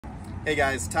Hey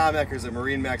guys, Tom Eckers at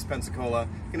MarineMax Pensacola.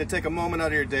 I'm going to take a moment out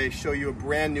of your day, show you a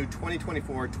brand new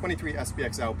 2024-23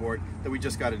 SPX Outboard that we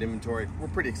just got in inventory. We're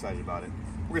pretty excited about it.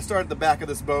 We're going to start at the back of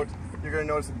this boat. You're going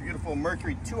to notice a beautiful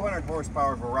Mercury 200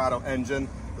 horsepower Verado engine.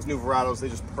 Those new Verados, they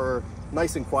just purr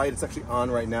nice and quiet. It's actually on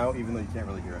right now, even though you can't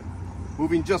really hear it.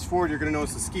 Moving just forward, you're going to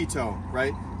notice the ski tow,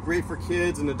 right? Great for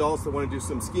kids and adults that want to do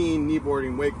some skiing,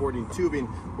 kneeboarding, wakeboarding, tubing,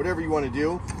 whatever you want to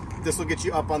do. This will get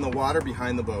you up on the water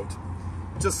behind the boat.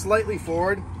 Just slightly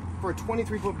forward, for a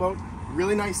 23-foot boat,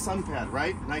 really nice sun pad,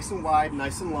 right? Nice and wide,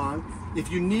 nice and long.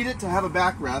 If you need it to have a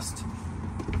backrest,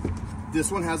 this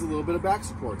one has a little bit of back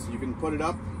support. So you can put it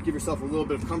up, give yourself a little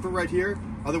bit of comfort right here.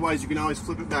 Otherwise, you can always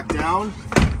flip it back down,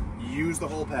 use the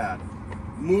whole pad.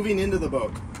 Moving into the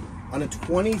boat. On a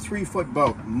 23-foot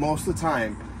boat, most of the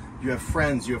time, you have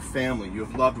friends, you have family, you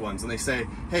have loved ones, and they say,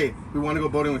 hey, we want to go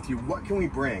boating with you, what can we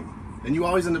bring? And you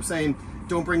always end up saying,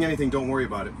 don't bring anything, don't worry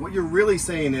about it. What you're really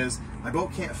saying is, my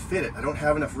boat can't fit it, I don't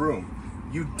have enough room.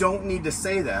 You don't need to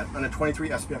say that on a 23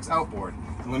 SPX Outboard.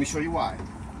 And let me show you why.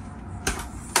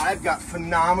 I've got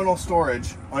phenomenal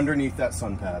storage underneath that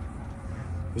sun pad.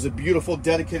 There's a beautiful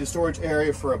dedicated storage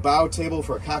area for a bow table,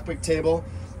 for a cockpit table.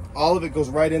 All of it goes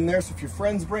right in there. So if your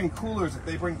friends bring coolers, if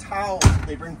they bring towels, if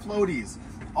they bring floaties,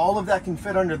 all of that can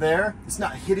fit under there. It's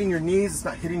not hitting your knees, it's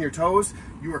not hitting your toes.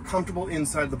 You are comfortable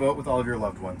inside the boat with all of your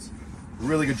loved ones.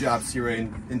 Really good job, Sea Ray,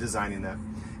 in designing that.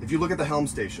 If you look at the helm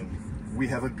station, we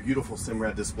have a beautiful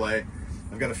Simrad display.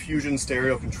 I've got a Fusion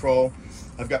stereo control.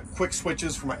 I've got quick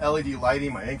switches for my LED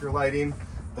lighting, my anchor lighting.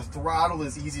 The throttle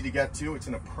is easy to get to. It's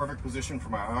in a perfect position for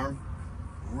my arm.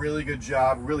 Really good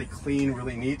job, really clean,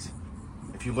 really neat.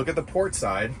 If you look at the port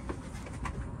side,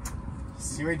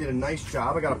 Sea Ray did a nice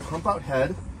job. I got a pump out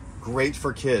head, great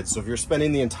for kids. So if you're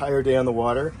spending the entire day on the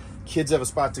water, kids have a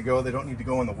spot to go, they don't need to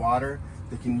go in the water.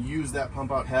 They can use that pump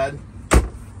out head.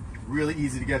 Really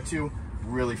easy to get to,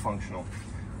 really functional.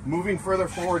 Moving further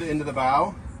forward into the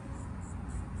bow,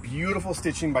 beautiful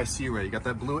stitching by Sea Ray. You got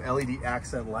that blue LED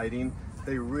accent lighting.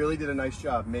 They really did a nice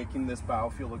job making this bow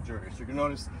feel luxurious. You're gonna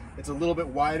notice it's a little bit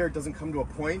wider, it doesn't come to a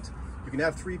point. You can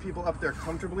have 3 people up there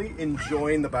comfortably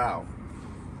enjoying the bow.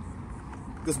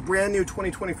 This brand new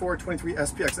 2024-23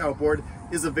 SPX Outboard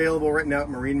is available right now at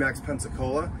MarineMax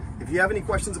Pensacola. If you have any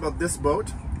questions about this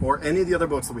boat or any of the other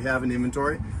boats that we have in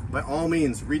inventory, by all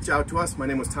means, reach out to us. My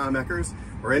name was Tom Eckers,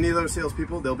 or any of those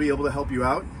salespeople. They'll be able to help you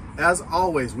out. As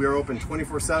always, we are open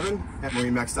 24/7 at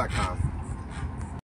MarineMax.com.